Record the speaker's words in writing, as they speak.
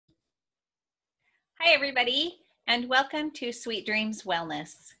Hi, everybody, and welcome to Sweet Dreams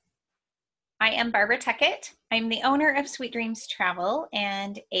Wellness. I am Barbara Tuckett. I'm the owner of Sweet Dreams Travel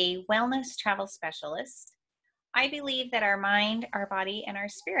and a wellness travel specialist. I believe that our mind, our body, and our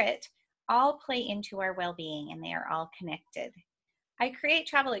spirit all play into our well-being, and they are all connected. I create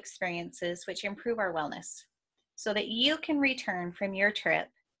travel experiences which improve our wellness so that you can return from your trip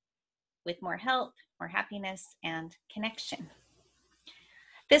with more health, more happiness, and connection.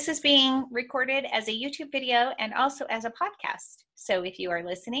 This is being recorded as a YouTube video and also as a podcast. So if you are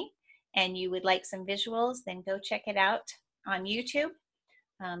listening and you would like some visuals, then go check it out on YouTube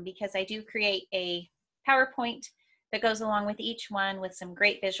because I do create a PowerPoint that goes along with each one with some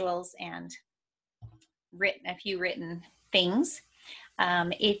great visuals and a few written things.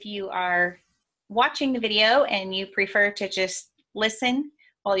 If you are watching the video and you prefer to just listen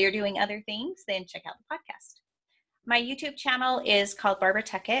while you're doing other things, then check out the podcast. My YouTube channel is called Barbara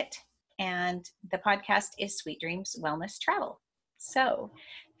Tuckett, and the podcast is Sweet Dreams Wellness Travel. So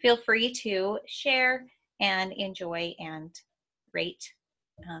feel free to share and enjoy and rate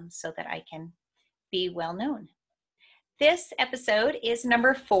so that I can be well known. This episode is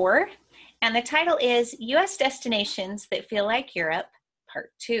number 4, and the title is U.S. Destinations That Feel Like Europe,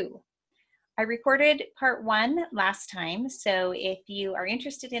 Part 2. I recorded Part 1 last time, so if you are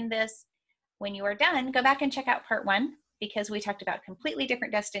interested in this, when you are done, go back and check out Part 1 because we talked about completely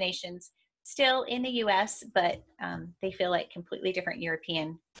different destinations still in the US, but they feel like completely different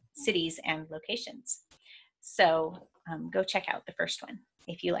European cities and locations. So go check out the first one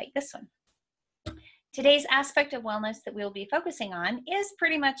if you like this one. Today's aspect of wellness that we'll be focusing on is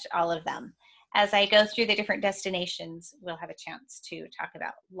pretty much all of them. As I go through the different destinations, we'll have a chance to talk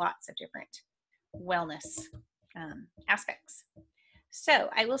about lots of different wellness aspects. So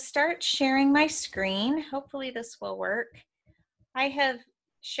I will start sharing my screen. Hopefully this will work. I have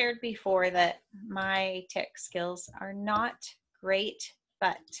shared before that my tech skills are not great,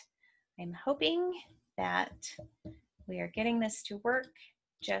 but I'm hoping that we are getting this to work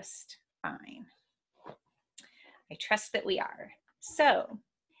just fine. I trust that we are. So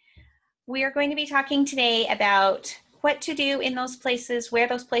we are going to be talking today about what to do in those places, where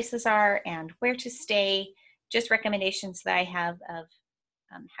those places are, and where to stay. Just recommendations that I have of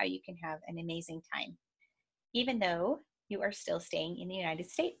how you can have an amazing time, even though you are still staying in the United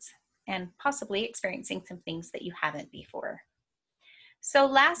States and possibly experiencing some things that you haven't before. So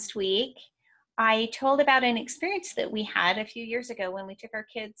last week, I told about an experience that we had a few years ago when we took our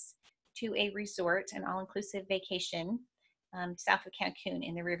kids to a resort, an all-inclusive vacation south of Cancun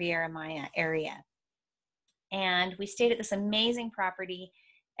in the Riviera Maya area. And we stayed at this amazing property.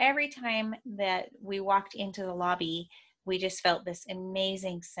 Every time that we walked into the lobby, we just felt this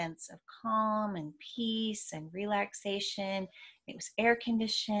amazing sense of calm and peace and relaxation. It was air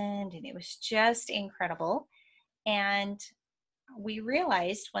conditioned and it was just incredible. And we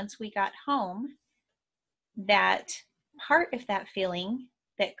realized once we got home that part of that feeling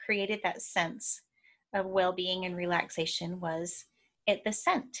that created that sense of well-being and relaxation was at the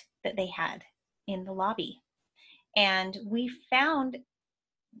scent that they had in the lobby. And we found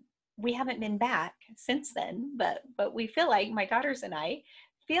we haven't been back since then, but we feel like, my daughters and I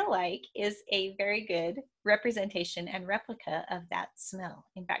feel like, is a very good representation and replica of that smell.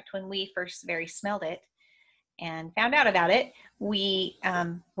 In fact, when we first smelled it and found out about it, we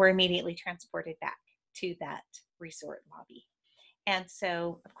were immediately transported back to that resort lobby. And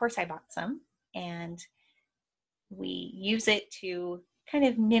so, of course, I bought some, and we use it to kind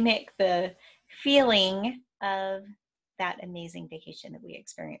of mimic the feeling of that amazing vacation that we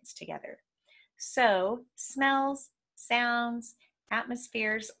experienced together. So smells, sounds,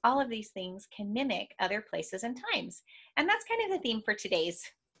 atmospheres, all of these things can mimic other places and times. And that's kind of the theme for today's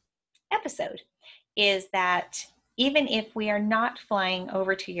episode, is that even if we are not flying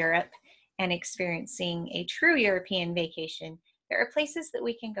over to Europe and experiencing a true European vacation, there are places that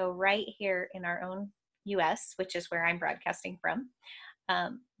we can go right here in our own US, which is where I'm broadcasting from,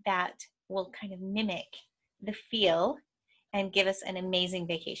 that will kind of mimic the feel and give us an amazing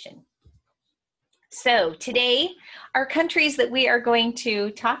vacation. So today, our countries that we are going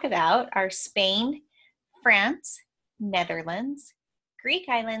to talk about are Spain, France, Netherlands, Greek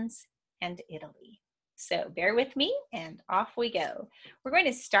islands, and Italy. So bear with me and off we go. We're going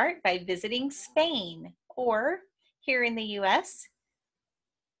to start by visiting Spain, or here in the US,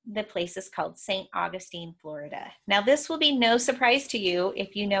 the place is called St. Augustine, Florida. Now this will be no surprise to you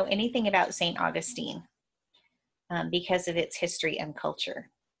if you know anything about St. Augustine. Because of its history and culture.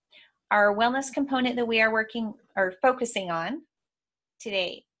 Our wellness component that we are focusing on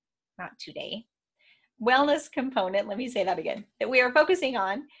today, wellness component, let me say that again, that we are focusing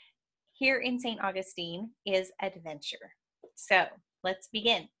on here in St. Augustine is adventure. So let's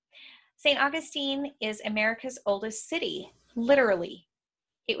begin. St. Augustine is America's oldest city, literally.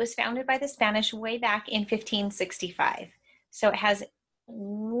 It was founded by the Spanish way back in 1565. So it has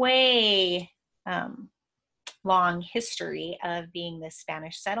way long history of being this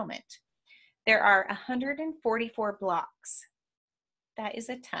Spanish settlement. There are 144 blocks. That is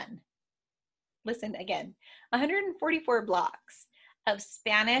a ton. Listen again, 144 blocks of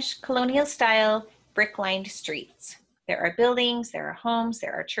Spanish colonial style brick-lined streets. There are buildings, there are homes,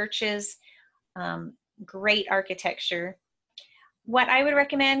 there are churches, great architecture. What I would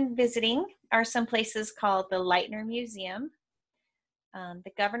recommend visiting are some places called the Lightner Museum,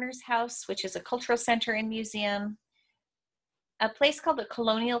 the Governor's House, which is a cultural center and museum, a place called the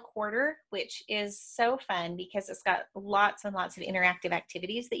Colonial Quarter, which is so fun because it's got lots and lots of interactive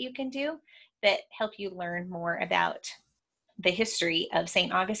activities that you can do that help you learn more about the history of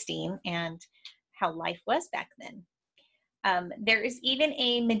St. Augustine and how life was back then. There is even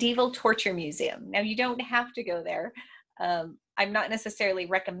a medieval torture museum. Now, you don't have to go there. I'm not necessarily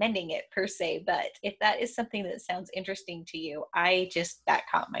recommending it per se, but if that is something that sounds interesting to you, that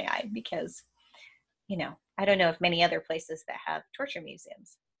caught my eye because, you know, I don't know of many other places that have torture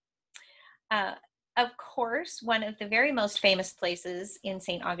museums. Of course, one of the very most famous places in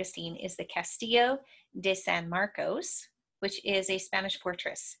St. Augustine is the Castillo de San Marcos, which is a Spanish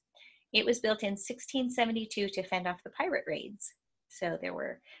fortress. It was built in 1672 to fend off the pirate raids. So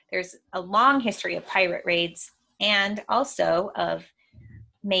there's a long history of pirate raids and also of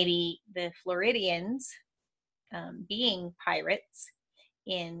maybe the Floridians being pirates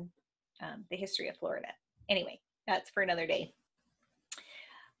in the history of Florida. Anyway, that's for another day.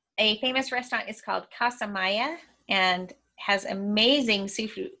 A famous restaurant is called Casa Maya and has amazing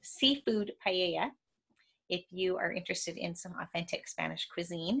seafood paella if you are interested in some authentic Spanish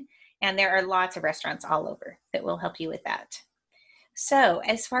cuisine. And there are lots of restaurants all over that will help you with that. So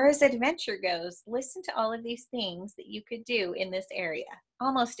as far as adventure goes, listen to all of these things that you could do in this area,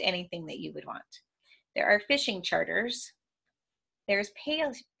 almost anything that you would want. There are fishing charters. There's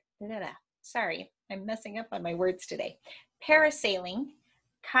I'm messing up on my words today. Parasailing,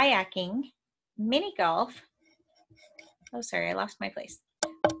 kayaking, mini golf. Oh, sorry, I lost my place.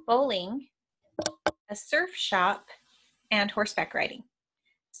 Bowling, a surf shop, and horseback riding.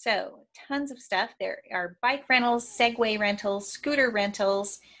 So tons of stuff. There are bike rentals, Segway rentals, scooter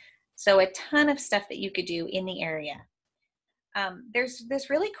rentals. So a ton of stuff that you could do in the area. There's this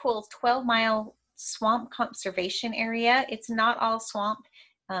really cool 12-mile swamp conservation area. It's not all swamp.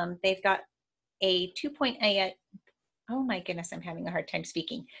 They've got a 2.8, oh my goodness, I'm having a hard time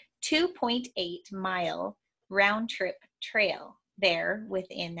speaking, 2.8-mile round trip trail there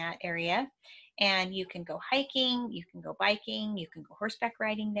within that area. And you can go hiking, you can go biking, you can go horseback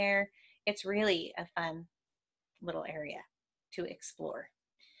riding there. It's really a fun little area to explore.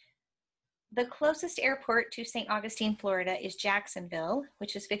 The closest airport to St. Augustine, Florida is Jacksonville,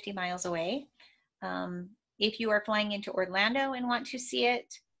 which is 50 miles away. If you are flying into Orlando and want to see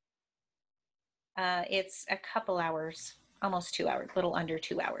it, it's a couple hours, almost 2 hours, a little under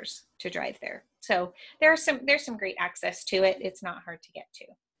 2 hours to drive there. So there's some great access to it. It's not hard to get to.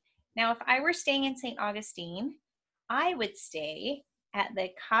 Now, if I were staying in St. Augustine, I would stay at the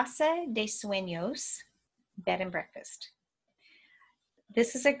Casa de Sueños bed and breakfast.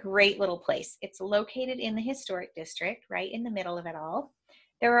 This is a great little place. It's located in the historic district, right in the middle of it all.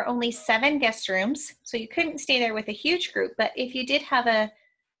 There are only 7 guest rooms, so you couldn't stay there with a huge group, but if you did have a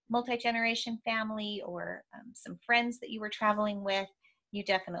multi-generation family or some friends that you were traveling with, you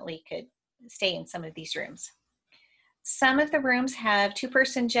definitely could stay in some of these rooms. Some of the rooms have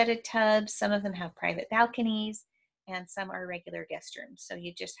 2-person jetted tubs, some of them have private balconies, and some are regular guest rooms. So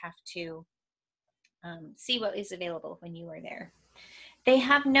you just have to see what is available when you are there. They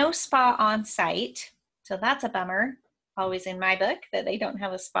have no spa on site, so that's a bummer, always in my book, that they don't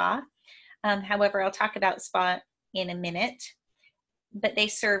have a spa. However, I'll talk about spa in a minute. But they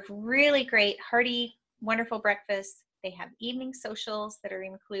serve really great, hearty, wonderful breakfasts. They have evening socials that are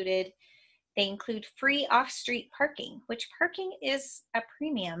included. They include free off-street parking, which parking is a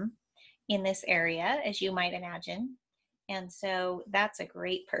premium in this area, as you might imagine. And so that's a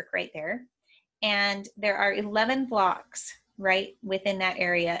great perk right there. And there are 11 blocks right within that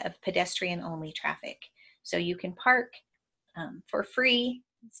area of pedestrian-only traffic. So you can park for free,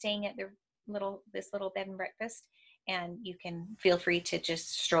 staying at this little bed and breakfast, and you can feel free to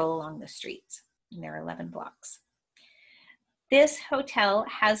just stroll along the streets. And there are 11 blocks. This hotel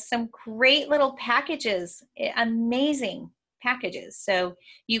has some great little packages, amazing packages. So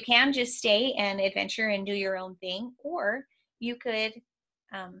you can just stay and adventure and do your own thing, or you could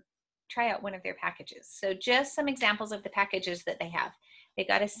try out one of their packages. So just some examples of the packages that they have. They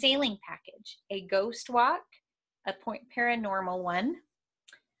got a sailing package, a ghost walk, a point paranormal one,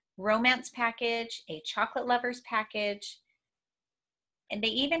 romance package, a chocolate lovers package, and they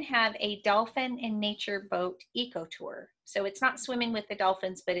even have a dolphin and nature boat eco tour. So it's not swimming with the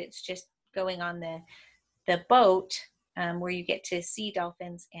dolphins, but it's just going on the boat where you get to see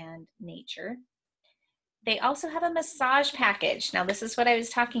dolphins and nature. They also have a massage package. Now, this is what I was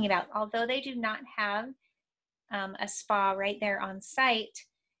talking about. Although they do not have a spa right there on site,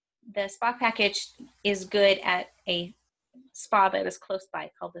 the spa package is good at a spa that is close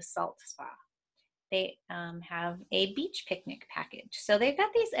by called the Salt Spa. They have a beach picnic package. So they've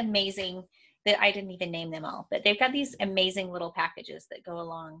got these amazing, that I didn't even name them all, but they've got these amazing little packages that go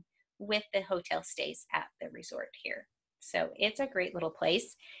along with the hotel stays at the resort here. So it's a great little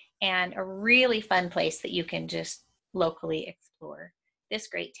place and a really fun place that you can just locally explore this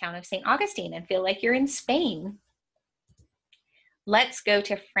great town of St. Augustine and feel like you're in Spain. Let's go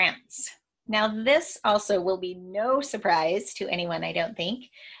to France. Now, this also will be no surprise to anyone, I don't think,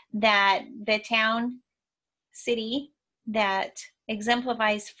 that the town, city that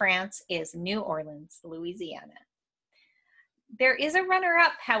exemplifies France is New Orleans, Louisiana. There is a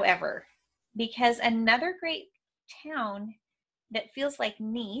runner-up, however, because another great town that feels like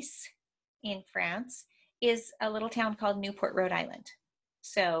Nice in France is a little town called Newport, Rhode Island.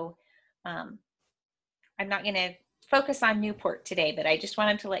 So I'm not going to focus on Newport today, but I just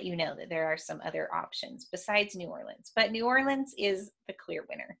wanted to let you know that there are some other options besides New Orleans. But New Orleans is the clear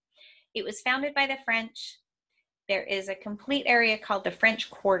winner. It was founded by the French. There is a complete area called the French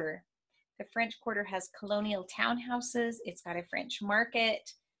Quarter. The French Quarter has colonial townhouses. It's got a French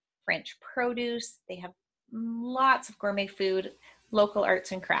market, French produce. They have lots of gourmet food, local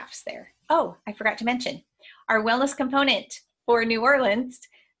arts and crafts there. Oh, I forgot to mention, our wellness component for New Orleans,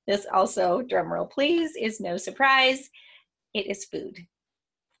 this also, drumroll please, is no surprise. It is food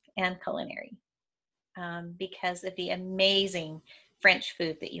and culinary because of the amazing French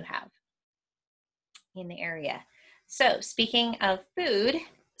food that you have in the area. So speaking of food,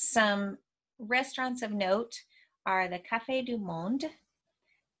 some restaurants of note are the Café du Monde,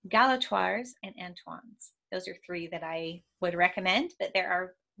 Galatoire's, and Antoine's. Those are three that I would recommend, but there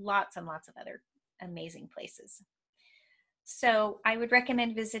are lots and lots of other amazing places. So I would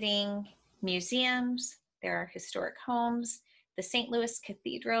recommend visiting museums. There are historic homes, the St. Louis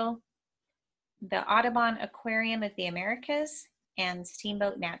Cathedral, the Audubon Aquarium of the Americas, and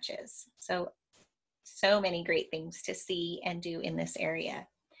Steamboat Natchez. So many great things to see and do in this area.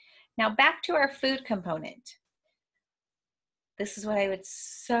 Now back to our food component. This is what I would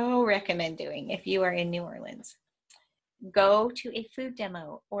so recommend doing if you are in New Orleans. Go to a food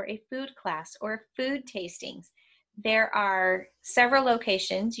demo or a food class or food tastings. There are several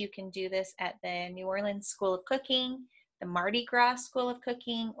locations. You can do this at the New Orleans School of Cooking, the Mardi Gras School of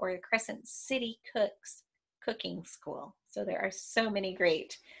Cooking, or the Crescent City Cooks Cooking School. So there are so many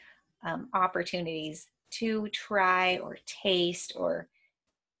great opportunities to try or taste or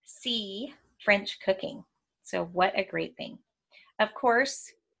see French cooking. So what a great thing. Of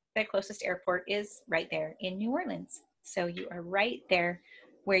course, the closest airport is right there in New Orleans. So you are right there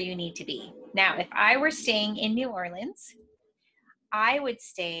where you need to be. Now, if I were staying in New Orleans, I would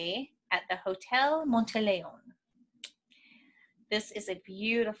stay at the Hotel Monteleone. This is a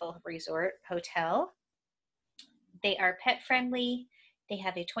beautiful resort hotel. They are pet friendly. They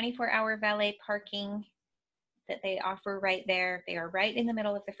have a 24-hour valet parking that they offer right there. They are right in the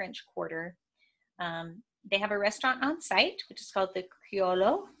middle of the French Quarter. They have a restaurant on site, which is called the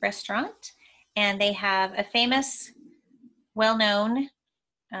Criollo Restaurant. And they have a famous, well-known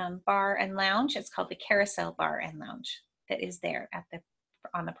bar and lounge. It's called the Carousel Bar and Lounge that is there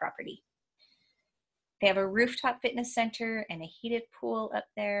on the property. They have a rooftop fitness center and a heated pool up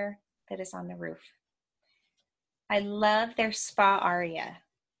there that is on the roof. I love their spa aria.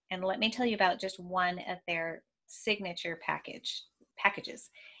 And let me tell you about just one of their signature packages.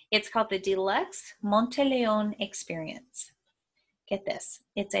 It's called the Deluxe Monteleone Experience. Get this,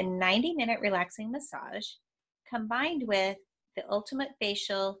 it's a 90-minute relaxing massage combined with the ultimate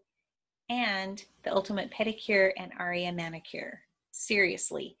facial and the ultimate pedicure and aria manicure.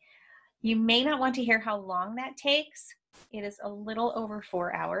 Seriously, you may not want to hear how long that takes. It is a little over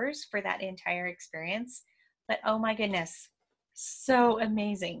 4 hours for that entire experience, but oh my goodness, so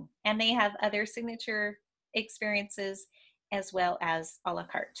amazing. And they have other signature experiences as well as a la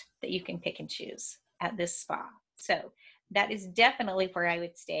carte that you can pick and choose at this spa. So that is definitely where I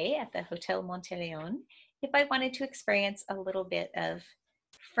would stay, at the Hotel Monteleone, if I wanted to experience a little bit of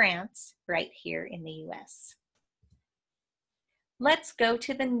France right here in the US. Let's go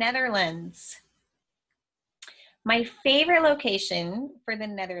to the Netherlands. My favorite location for the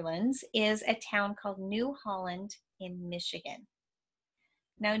Netherlands is a town called New Holland in Michigan.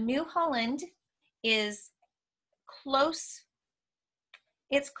 Now, New Holland is close.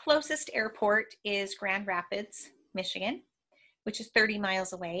 Its closest airport is Grand Rapids, Michigan, which is 30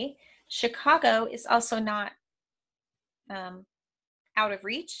 miles away. Chicago is also not out of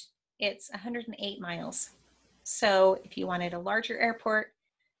reach. It's 108 miles. So if you wanted a larger airport,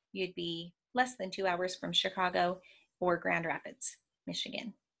 you'd be less than 2 hours from Chicago, or Grand Rapids,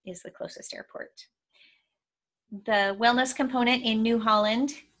 Michigan is the closest airport. The wellness component in New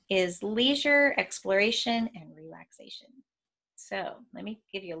Holland is leisure, exploration, and relaxation. So let me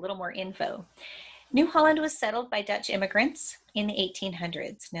give you a little more info. New Holland was settled by Dutch immigrants in the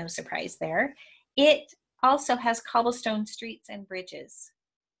 1800s, no surprise there. It also has cobblestone streets and bridges,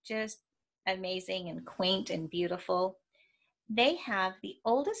 just amazing and quaint and beautiful. They have the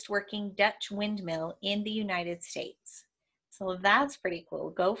oldest working Dutch windmill in the United States. So that's pretty cool.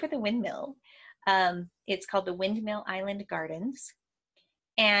 Go for the windmill. It's called the Windmill Island Gardens.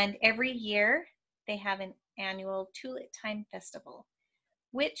 And every year they have an annual Tulip Time Festival,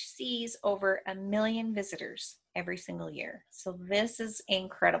 which sees over 1 million visitors every single year. So this is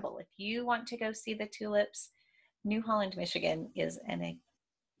incredible. If you want to go see the tulips, New Holland, Michigan is an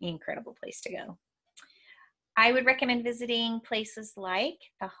incredible place to go. I would recommend visiting places like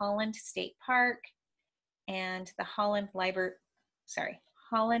the Holland State Park and the Holland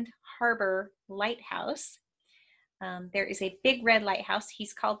Harbor Lighthouse. There is a Big Red lighthouse.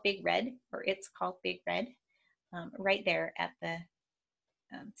 He's called Big Red, or it's called Big Red, right there at the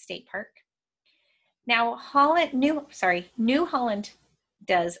state park. Now, New Holland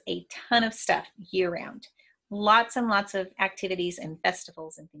does a ton of stuff year-round. Lots and lots of activities and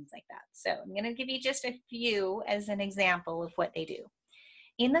festivals and things like that. So I'm going to give you just a few as an example of what they do.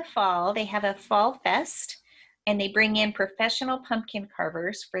 In the fall, they have a Fall Fest, and they bring in professional pumpkin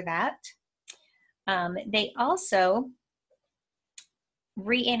carvers for that. They also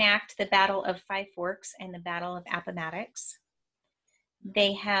reenact the Battle of Five Forks and the Battle of Appomattox.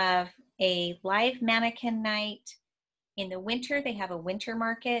 They have a live mannequin night. In the winter, they have a winter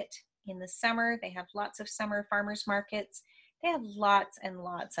market. In the summer, they have lots of summer farmers markets. They have lots and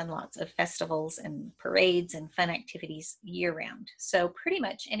lots and lots of festivals and parades and fun activities year round. So pretty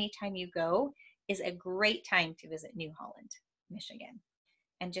much anytime you go is a great time to visit New Holland, Michigan,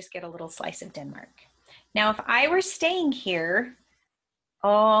 and just get a little slice of Denmark. Now, if I were staying here,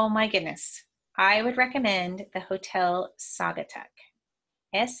 oh my goodness, I would recommend the Hotel Saugatuck,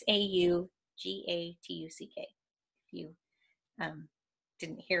 Saugatuck, if you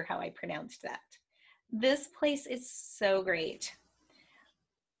didn't hear how I pronounced that. This place is so great.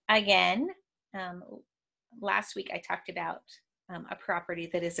 Again, last week I talked about a property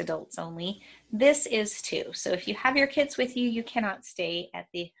that is adults only. This is too. So if you have your kids with you, you cannot stay at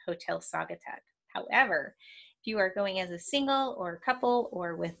the Hotel Saugatuck. However, if you are going as a single or couple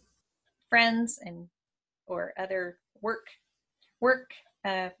or with friends and or other work,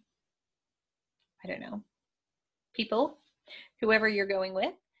 I don't know, people, whoever you're going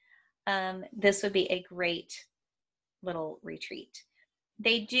with, this would be a great little retreat.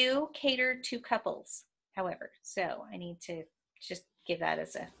 They do cater to couples, however, so I need to just give that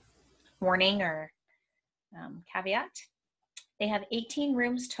as a warning or caveat. They have 18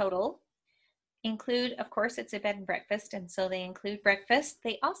 rooms total. Include, of course, it's a bed and breakfast, and so they include breakfast.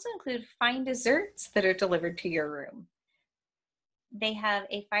 They also include fine desserts that are delivered to your room. They have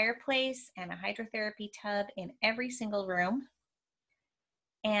a fireplace and a hydrotherapy tub in every single room.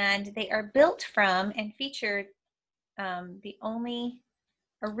 And they are built from and feature the only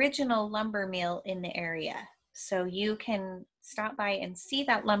original lumber mill in the area. So you can stop by and see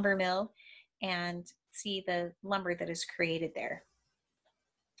that lumber mill and see the lumber that is created there.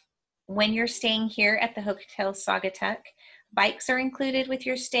 When you're staying here at the Hotel Saugatuck, bikes are included with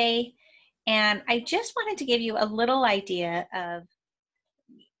your stay. And I just wanted to give you a little idea of,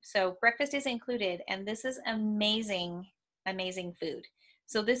 so breakfast is included, and this is amazing, amazing food.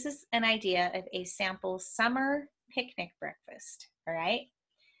 So this is an idea of a sample summer picnic breakfast, all right?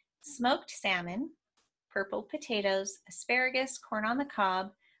 Smoked salmon, purple potatoes, asparagus, corn on the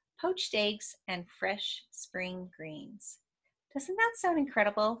cob, poached eggs, and fresh spring greens. Doesn't that sound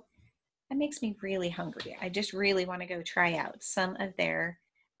incredible? That makes me really hungry. I just really want to go try out some of their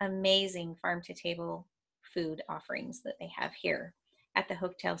amazing farm-to-table food offerings that they have here at the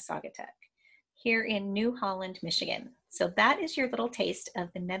Hotel Saugatuck, here in New Holland, Michigan. So that is your little taste of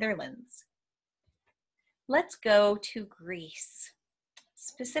the Netherlands. Let's go to Greece,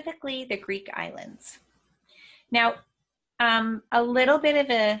 specifically the Greek islands. Now, A little bit of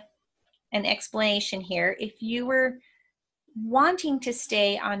an explanation here. If you were wanting to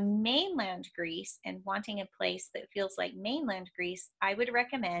stay on mainland Greece and wanting a place that feels like mainland Greece, I would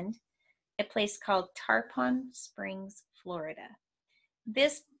recommend a place called Tarpon Springs, Florida.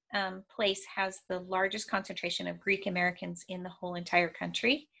 This place has the largest concentration of Greek Americans in the whole entire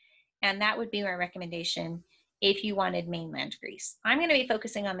country, and that would be my recommendation if you wanted mainland Greece. I'm going to be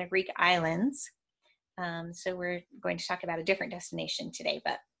focusing on the Greek islands, so we're going to talk about a different destination today,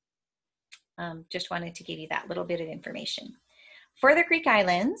 but just wanted to give you that little bit of information. For the Greek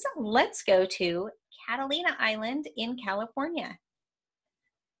islands, let's go to Catalina Island in California.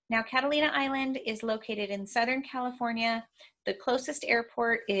 Now, Catalina Island is located in Southern California. The closest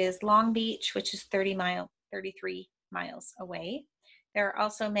airport is Long Beach, which is 33 miles away. There are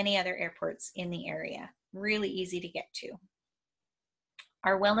also many other airports in the area, really easy to get to.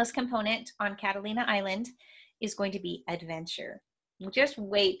 Our wellness component on Catalina Island is going to be adventure. Just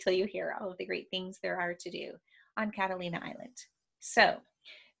wait till you hear all of the great things there are to do on Catalina Island. So,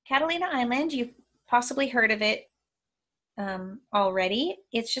 Catalina Island, you've possibly heard of it already.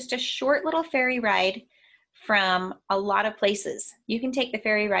 It's just a short little ferry ride from a lot of places. You can take the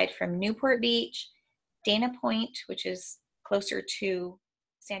ferry ride from Newport Beach, Dana Point, which is closer to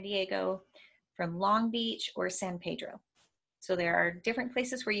San Diego, from Long Beach, or San Pedro. So there are different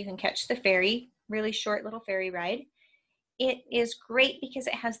places where you can catch the ferry, really short little ferry ride. It is great because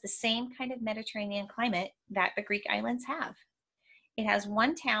it has the same kind of Mediterranean climate that the Greek islands have. It has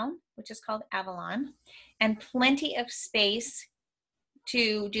one town, which is called Avalon, and plenty of space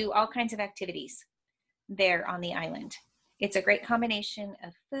to do all kinds of activities there on the island. It's a great combination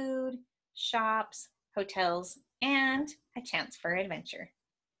of food, shops, hotels, and a chance for adventure.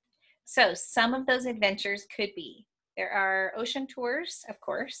 So some of those adventures could be, there are ocean tours, of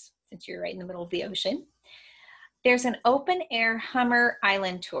course, since you're right in the middle of the ocean. There's an open air Hummer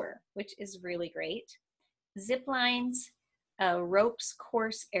Island tour, which is really great. Zip lines, a ropes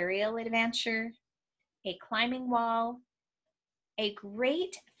course aerial adventure, a climbing wall, a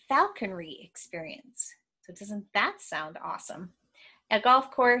great falconry experience. So doesn't that sound awesome? A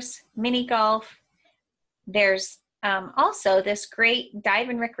golf course, mini golf. There's also this great dive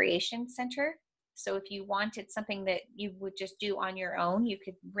and recreation center. So if you wanted something that you would just do on your own, you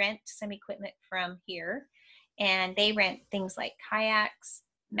could rent some equipment from here. And they rent things like kayaks,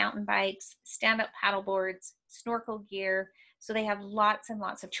 mountain bikes, stand-up paddle boards, snorkel gear. So they have lots and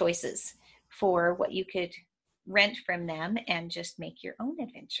lots of choices for what you could rent from them and just make your own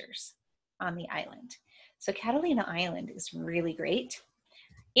adventures on the island. So Catalina Island is really great.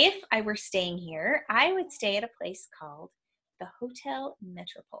 If I were staying here, I would stay at a place called the Hotel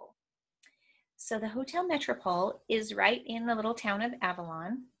Metropole. So the Hotel Metropole is right in the little town of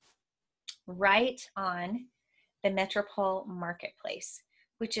Avalon, right on the Metropole Marketplace,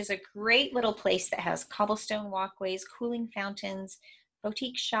 which is a great little place that has cobblestone walkways, cooling fountains,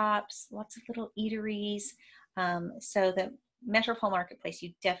 boutique shops, lots of little eateries. So the Metropole Marketplace,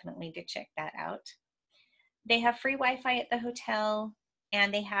 you definitely need to check that out. They have free Wi-Fi at the hotel,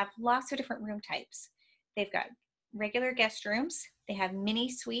 and they have lots of different room types. They've got regular guest rooms, they have mini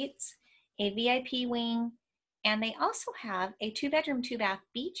suites, a VIP wing, and they also have a 2-bedroom, 2-bath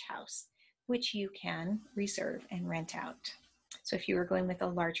beach house, which you can reserve and rent out. So if you were going with a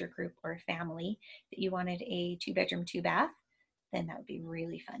larger group or a family that you wanted a 2-bedroom, 2-bath, then that would be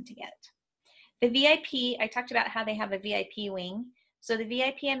really fun to get. The VIP, I talked about how they have a VIP wing. So the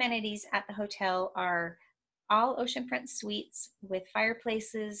VIP amenities at the hotel are all oceanfront suites with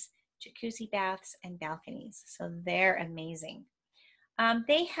fireplaces, jacuzzi baths, and balconies. So they're amazing.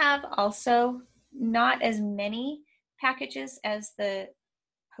 They have also not as many packages as the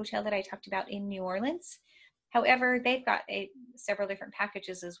hotel that I talked about in New Orleans. However, they've got several different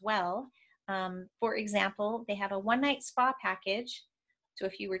packages as well. For example, they have a one-night spa package. So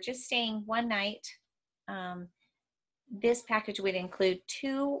if you were just staying one night, this package would include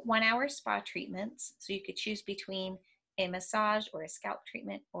 2 one-hour spa treatments. So you could choose between a massage or a scalp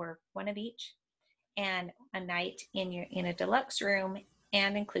treatment or one of each, and a night in a deluxe room,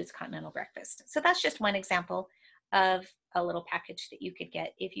 and includes continental breakfast. So that's just one example of a little package that you could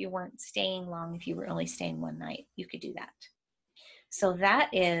get if you weren't staying long. If you were only staying one night, you could do that. So that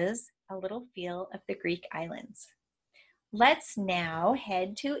is a little feel of the Greek islands. Let's now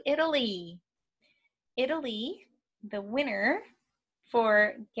head to Italy. Italy, the winner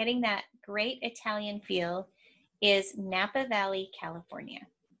for getting that great Italian feel is Napa Valley, California,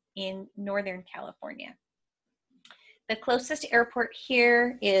 in Northern California. The closest airport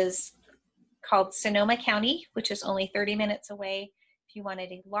here is called Sonoma County, which is only 30 minutes away. If you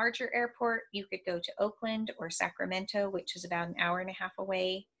wanted a larger airport, you could go to Oakland or Sacramento, which is about an hour and a half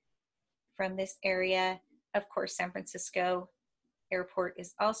away from this area. Of course, San Francisco airport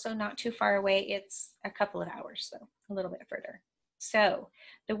is also not too far away. It's a couple of hours, so a little bit further. So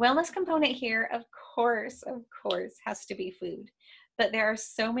the wellness component here, of course, has to be food. But there are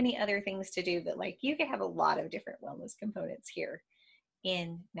so many other things to do that, like, you could have a lot of different wellness components here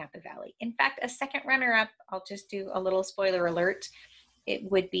in Napa Valley. In fact, a second runner-up, I'll just do a little spoiler alert, it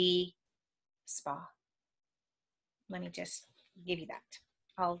would be spa. Let me just give you that.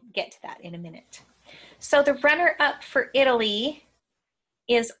 I'll get to that in a minute. So the runner-up for Italy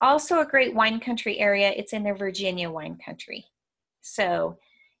is also a great wine country area. It's in the Virginia wine country. So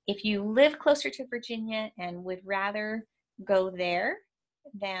if you live closer to Virginia and would rather go there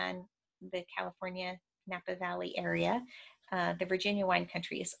than the California Napa Valley area, the Virginia wine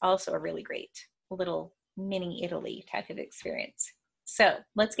country is also a really great little mini Italy type of experience. So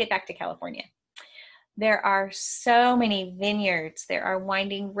let's get back to California. There are so many vineyards, there are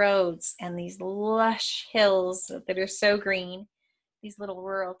winding roads and these lush hills that are so green, these little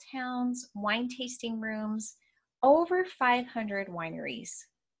rural towns, wine tasting rooms, over 500 wineries,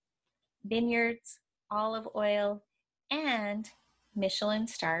 vineyards, olive oil, and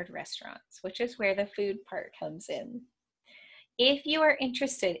Michelin-starred restaurants, which is where the food part comes in. If you are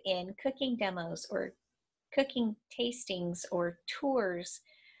interested in cooking demos or cooking tastings or tours,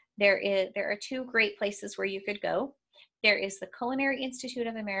 there are two great places where you could go. There is the Culinary Institute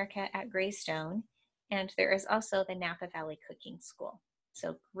of America at Greystone, and there is also the Napa Valley Cooking School.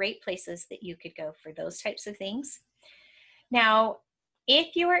 So great places that you could go for those types of things. Now,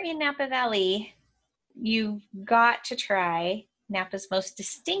 if you are in Napa Valley, you've got to try Napa's most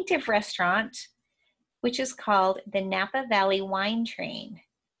distinctive restaurant, which is called the Napa Valley Wine Train.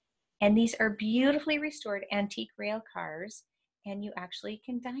 And these are beautifully restored antique rail cars, and you actually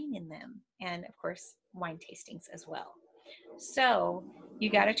can dine in them. And of course, wine tastings as well. So you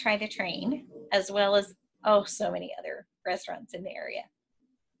got to try the train, as well as, oh, so many other restaurants in the area.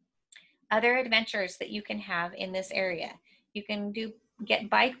 Other adventures that you can have in this area. You can get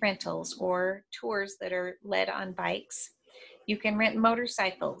bike rentals or tours that are led on bikes. You can rent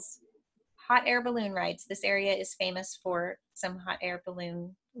motorcycles, hot air balloon rides. This area is famous for some hot air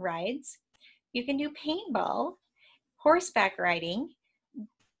balloon rides. You can do paintball, horseback riding,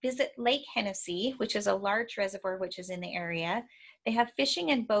 visit Lake Hennessy, which is a large reservoir which is in the area. They have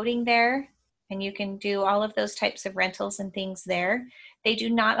fishing and boating there, and you can do all of those types of rentals and things there. They do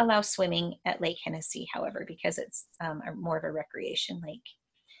not allow swimming at Lake Hennessy, however, because it's more of a recreation lake.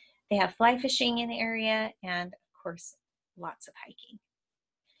 They have fly fishing in the area, and of course, lots of hiking.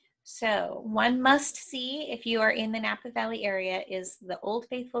 So one must see if you are in the Napa Valley area is the Old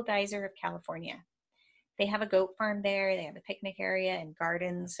Faithful Geyser of California. They have a goat farm there, they have a picnic area and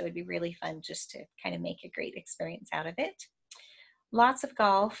gardens, so it'd be really fun just to kind of make a great experience out of it. Lots of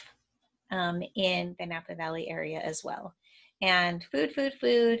golf in the Napa Valley area as well. And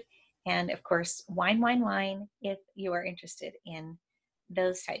food, and of course, wine, if you are interested in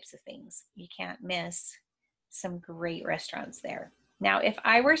those types of things. You can't miss some great restaurants there. Now, if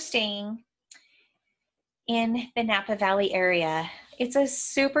I were staying in the Napa Valley area, it's a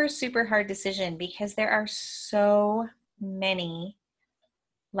super, super hard decision because there are so many,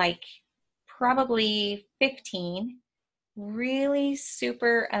 like probably 15 really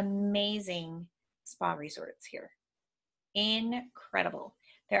super amazing spa resorts here. Incredible.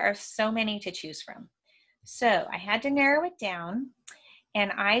 There are so many to choose from. So I had to narrow it down,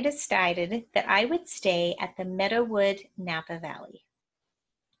 and I decided that I would stay at the Meadowood Napa Valley.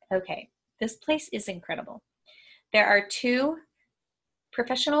 Okay, this place is incredible. There are 2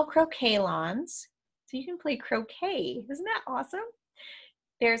 professional croquet lawns, so you can play croquet. Isn't that awesome?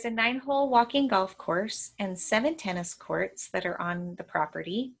 There's a 9-hole walking golf course and 7 tennis courts that are on the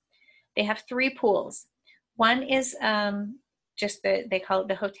property. They have 3 pools. One is they call it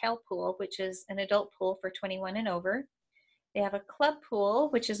the hotel pool, which is an adult pool for 21 and over. They have a club pool,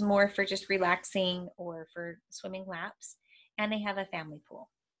 which is more for just relaxing or for swimming laps. And they have a family pool.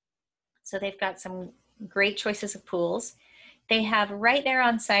 So they've got some great choices of pools. They have right there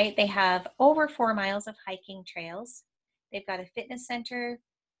on site, they have over 4 miles of hiking trails. They've got a fitness center,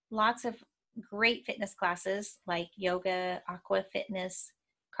 lots of great fitness classes like yoga, aqua fitness,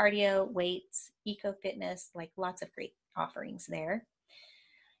 cardio, weights, eco fitness, like lots of great offerings there.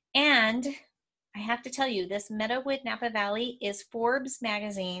 And I have to tell you, this Meadowood Napa Valley is Forbes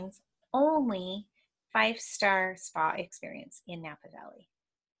magazine's only 5-star spa experience in Napa Valley.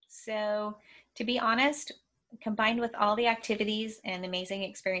 So to be honest, combined with all the activities and amazing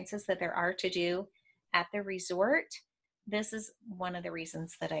experiences that there are to do at the resort, this is one of the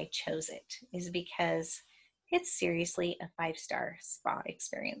reasons that I chose it, is because it's seriously a 5-star spa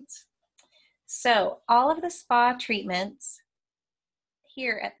experience. So all of the spa treatments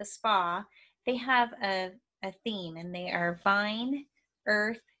here at the spa, they have a theme, and they are vine,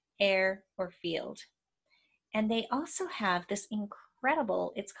 earth, air, or field. And they also have this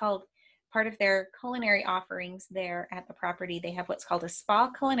incredible, it's called, part of their culinary offerings there at the property, they have what's called a spa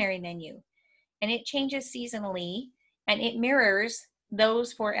culinary menu. And it changes seasonally, and it mirrors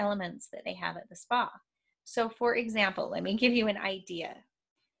those 4 elements that they have at the spa. So for example, let me give you an idea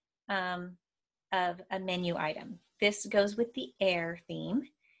of a menu item. This goes with the air theme,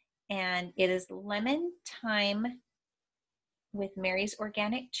 and it is lemon thyme with Mary's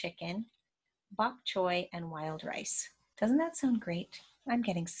organic chicken, bok choy, and wild rice. Doesn't that sound great? I'm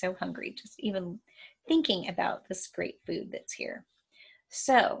getting so hungry just even thinking about this great food that's here.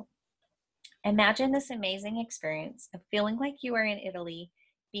 So imagine this amazing experience of feeling like you are in Italy,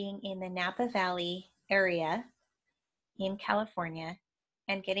 being in the Napa Valley area in California,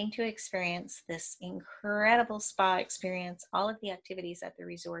 and getting to experience this incredible spa experience, all of the activities at the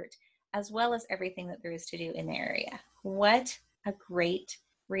resort, as well as everything that there is to do in the area. What a great,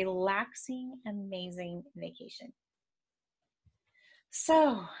 relaxing, amazing vacation.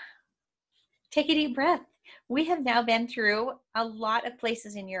 So take a deep breath. We have now been through a lot of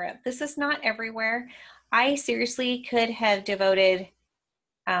places in Europe. This is not everywhere. I seriously could have devoted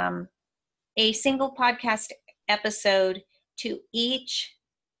a single podcast episode to each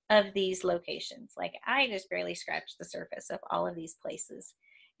of these locations. Like, I just barely scratched the surface of all of these places.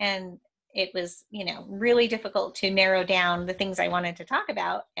 And it was, really difficult to narrow down the things I wanted to talk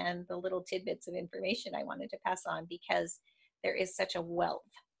about and the little tidbits of information I wanted to pass on, because there is such a wealth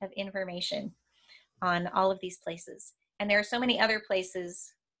of information on all of these places. And there are so many other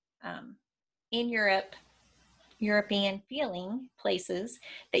places in Europe, European feeling places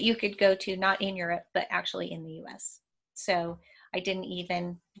that you could go to, not in Europe, but actually in the US. So I didn't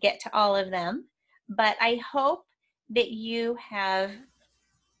even get to all of them, but I hope that you have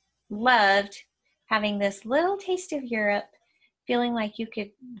loved having this little taste of Europe, feeling like you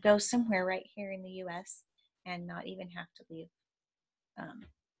could go somewhere right here in the US and not even have to leave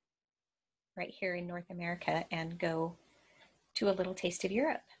right here in North America and go to a little taste of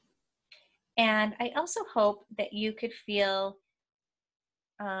Europe. And I also hope that you could feel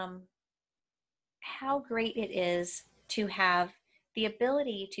how great it is to have the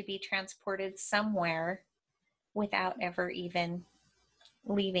ability to be transported somewhere without ever even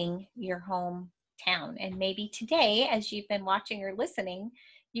leaving your hometown. And maybe today, as you've been watching or listening,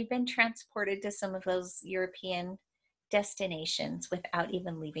 you've been transported to some of those European destinations without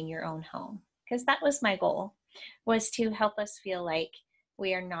even leaving your own home. Because that was my goal, was to help us feel like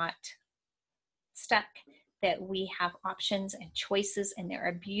we are not stuck, that we have options and choices, and there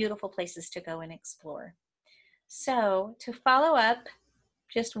are beautiful places to go and explore. So to follow up,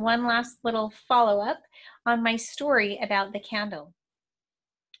 just one last little follow-up on my story about the candle.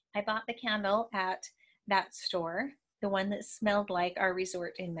 I bought the candle at that store, the one that smelled like our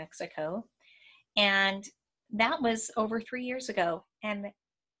resort in Mexico. And that was over 3 years ago. And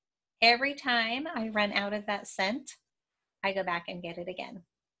every time I run out of that scent, I go back and get it again,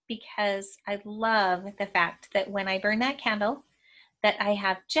 because I love the fact that when I burn that candle, that I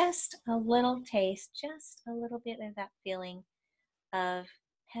have just a little taste, just a little bit of that feeling of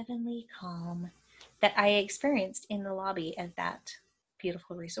heavenly calm that I experienced in the lobby of that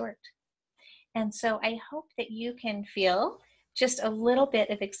beautiful resort. And so I hope that you can feel just a little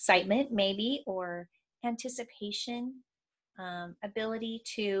bit of excitement, maybe, or anticipation, ability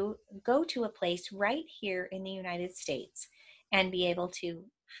to go to a place right here in the United States and be able to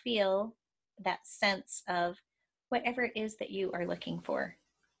feel that sense of whatever it is that you are looking for,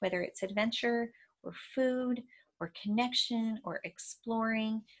 whether it's adventure or food or connection or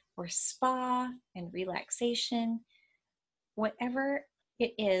exploring or spa and relaxation, whatever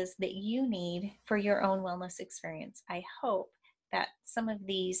it is that you need for your own wellness experience. I hope that some of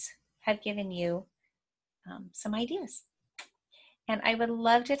these have given you some ideas. And I would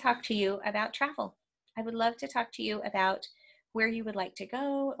love to talk to you about travel. I would love to talk to you about where you would like to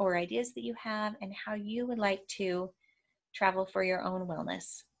go, or ideas that you have, and how you would like to travel for your own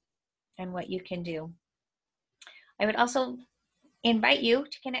wellness and what you can do. I would also invite you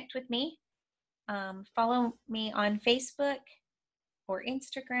to connect with me. Follow me on Facebook or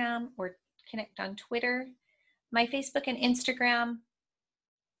Instagram, or connect on Twitter. My Facebook and Instagram,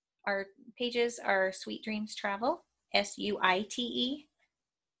 our pages are Sweet Dreams Travel, SUITE,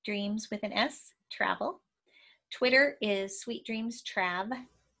 Dreams with an S, Travel. Twitter is Sweet Dreams Trav.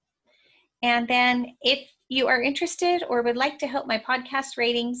 And then if you are interested or would like to help my podcast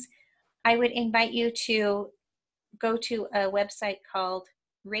ratings, I would invite you to go to a website called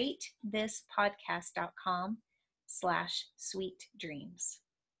ratethispodcast.com/sweetdreams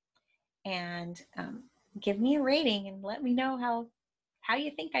and give me a rating and let me know how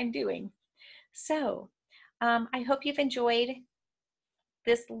you think I'm doing. So I hope you've enjoyed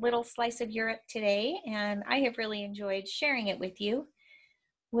this little slice of Europe today, and I have really enjoyed sharing it with you.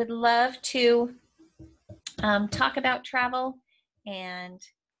 Would love to talk about travel, and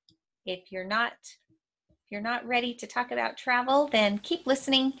if you're not ready to talk about travel, then keep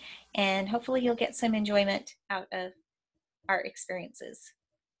listening, and hopefully you'll get some enjoyment out of our experiences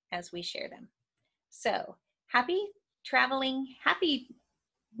as we share them. So happy traveling, happy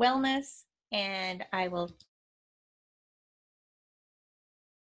wellness, and I will